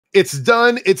It's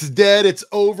done. It's dead. It's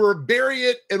over. Bury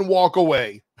it and walk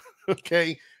away.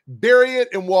 Okay. Bury it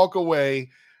and walk away.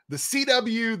 The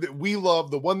CW that we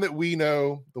love, the one that we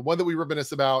know, the one that we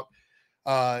reminisce about,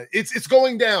 it's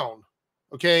going down.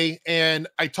 Okay. And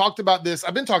I talked about this.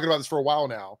 I've been talking about this for a while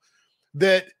now,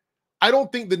 that I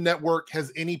don't think the network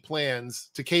has any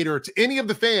plans to cater to any of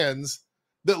the fans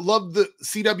that loved the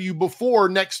CW before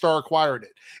Nexstar acquired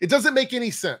it. It doesn't make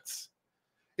any sense.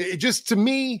 It just, to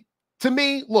me,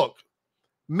 look,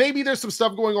 maybe there's some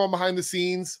stuff going on behind the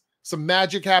scenes, some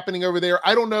magic happening over there.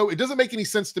 I don't know. It doesn't make any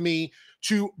sense to me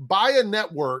to buy a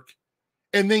network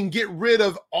and then get rid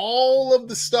of all of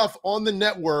the stuff on the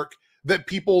network that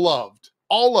people loved.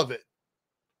 All of it.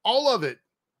 All of it.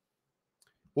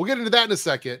 We'll get into that in a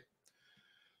second.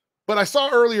 But I saw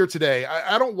earlier today,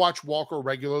 I don't watch Walker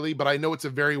regularly, but I know it's a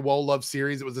very well-loved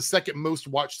series. It was the second most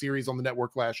watched series on the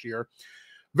network last year.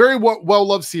 Very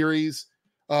well-loved series.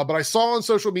 But I saw on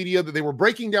social media that they were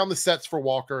breaking down the sets for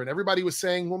Walker, and everybody was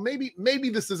saying, well, maybe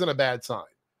this isn't a bad sign.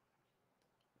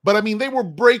 But I mean, they were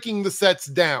breaking the sets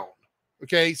down.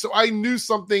 Okay, so I knew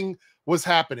something was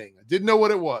happening. I didn't know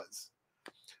what it was.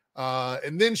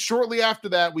 And then shortly after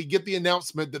that, we get the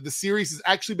announcement that the series has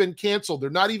actually been canceled. They're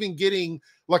not even getting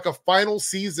like a final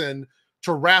season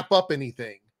to wrap up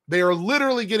anything. They are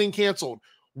literally getting canceled.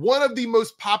 One of the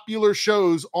most popular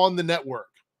shows on the network.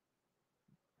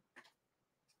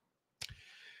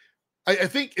 I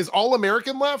think, is All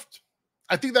American left?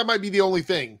 I think that might be the only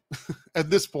thing at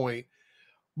this point.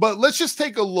 But let's just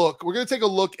take a look. We're going to take a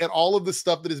look at all of the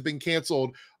stuff that has been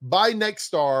canceled by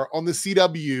Nexstar on the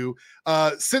CW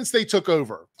since they took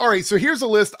over. All right, so here's a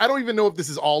list. I don't even know if this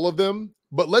is all of them,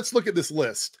 but let's look at this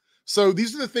list. So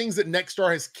these are the things that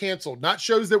Nexstar has canceled, not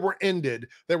shows that were ended,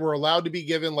 that were allowed to be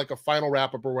given like a final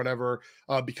wrap-up or whatever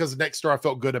because Nexstar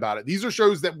felt good about it. These are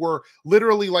shows that were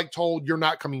literally like told, you're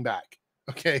not coming back,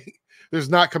 okay? There's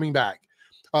not coming back.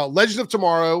 Legends of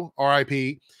Tomorrow,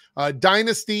 RIP.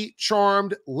 Dynasty,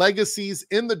 Charmed, Legacies,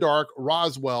 In the Dark,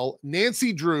 Roswell,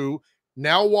 Nancy Drew,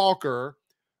 Now Walker,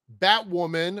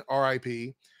 Batwoman,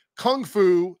 RIP, Kung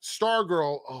Fu,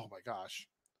 Stargirl, oh my gosh,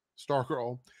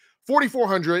 Stargirl,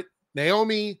 4400,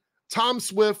 Naomi, Tom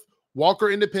Swift, Walker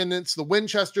Independence, The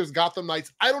Winchesters, Gotham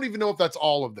Knights. I don't even know if that's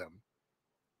all of them.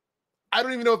 I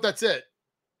don't even know if that's it.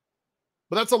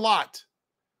 But that's a lot.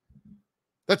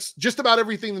 That's just about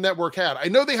everything the network had. I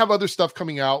know they have other stuff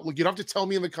coming out. Look, you don't have to tell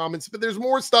me in the comments, but there's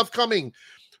more stuff coming.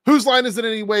 Whose Line Is It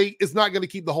Anyway is not going to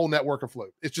keep the whole network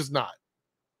afloat. It's just not.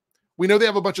 We know they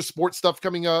have a bunch of sports stuff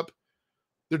coming up.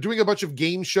 They're doing a bunch of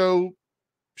game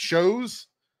shows.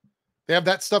 They have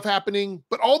that stuff happening.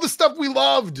 But all the stuff we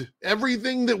loved,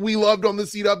 everything that we loved on the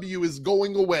CW is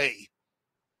going away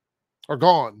or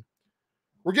gone.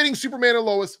 We're getting Superman and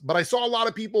Lois, but I saw a lot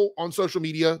of people on social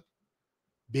media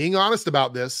being honest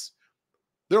about this.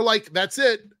 They're like, that's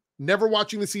it. Never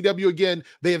watching the CW again.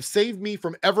 They have saved me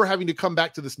from ever having to come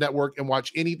back to this network and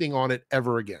watch anything on it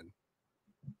ever again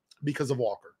because of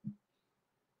Walker.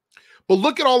 But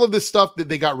look at all of this stuff that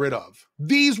they got rid of.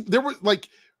 There were like,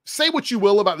 say what you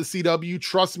will about the CW.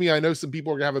 Trust me, I know some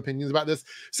people are going to have opinions about this.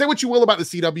 Say what you will about the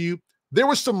CW. There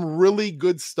was some really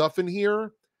good stuff in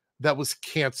here that was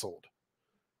canceled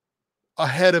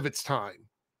ahead of its time.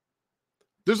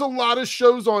 There's a lot of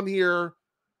shows on here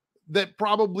that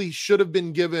probably should have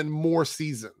been given more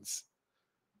seasons,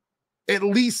 at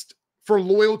least for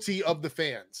loyalty of the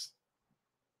fans.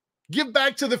 Give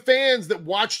back to the fans that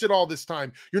watched it all this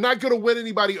time. You're not going to win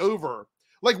anybody over.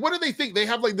 Like, what do they think? They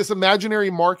have like this imaginary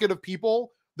market of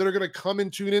people that are going to come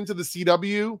and tune into the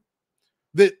CW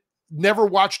that never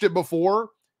watched it before.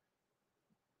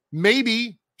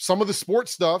 Maybe some of the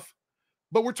sports stuff,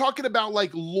 but we're talking about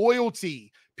like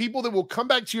loyalty. People that will come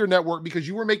back to your network because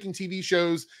you were making TV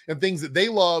shows and things that they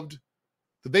loved,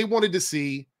 that they wanted to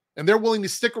see, and they're willing to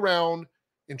stick around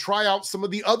and try out some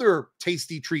of the other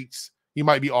tasty treats you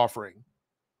might be offering.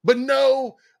 But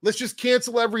no, let's just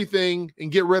cancel everything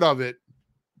and get rid of it.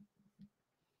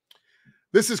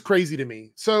 This is crazy to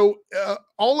me. So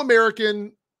All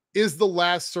American is the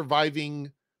last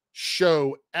surviving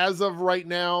show as of right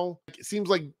now. It seems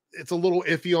like it's a little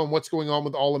iffy on what's going on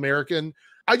with All American.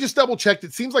 I just double checked.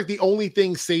 It seems like the only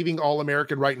thing saving All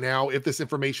American right now, if this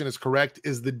information is correct,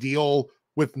 is the deal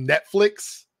with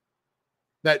Netflix.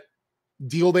 That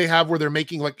deal they have where they're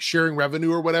making like sharing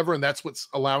revenue or whatever, and that's what's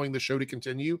allowing the show to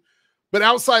continue. But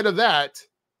outside of that,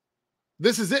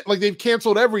 this is it. Like, they've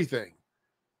canceled everything.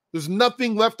 There's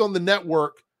nothing left on the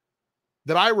network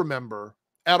that I remember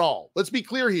at all. Let's be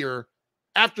clear here.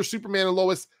 After Superman and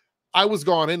Lois, I was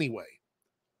gone anyway.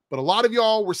 But a lot of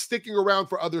y'all were sticking around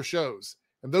for other shows.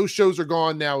 And those shows are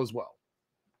gone now as well.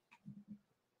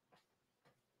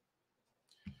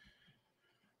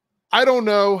 I don't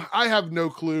know. I have no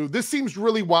clue. This seems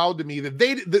really wild to me that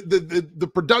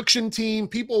the production team,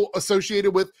 people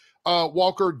associated with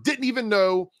Walker, didn't even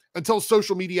know until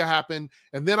social media happened,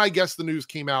 and then I guess the news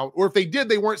came out. Or if they did,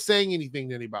 they weren't saying anything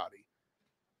to anybody.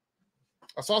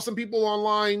 I saw some people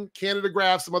online, Canada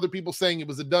Graph, some other people saying it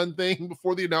was a done thing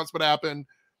before the announcement happened.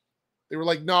 They were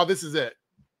like, "No, this is it."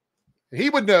 And he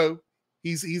would know.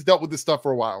 He's dealt with this stuff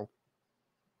for a while.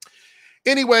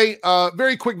 Anyway,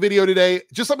 very quick video today.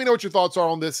 Just let me know what your thoughts are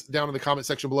on this down in the comment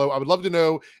section below. I would love to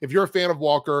know if you're a fan of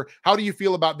Walker. How do you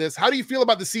feel about this? How do you feel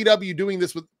about the CW doing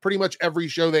this with pretty much every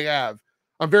show they have?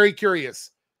 I'm very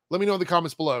curious. Let me know in the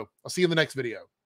comments below. I'll see you in the next video.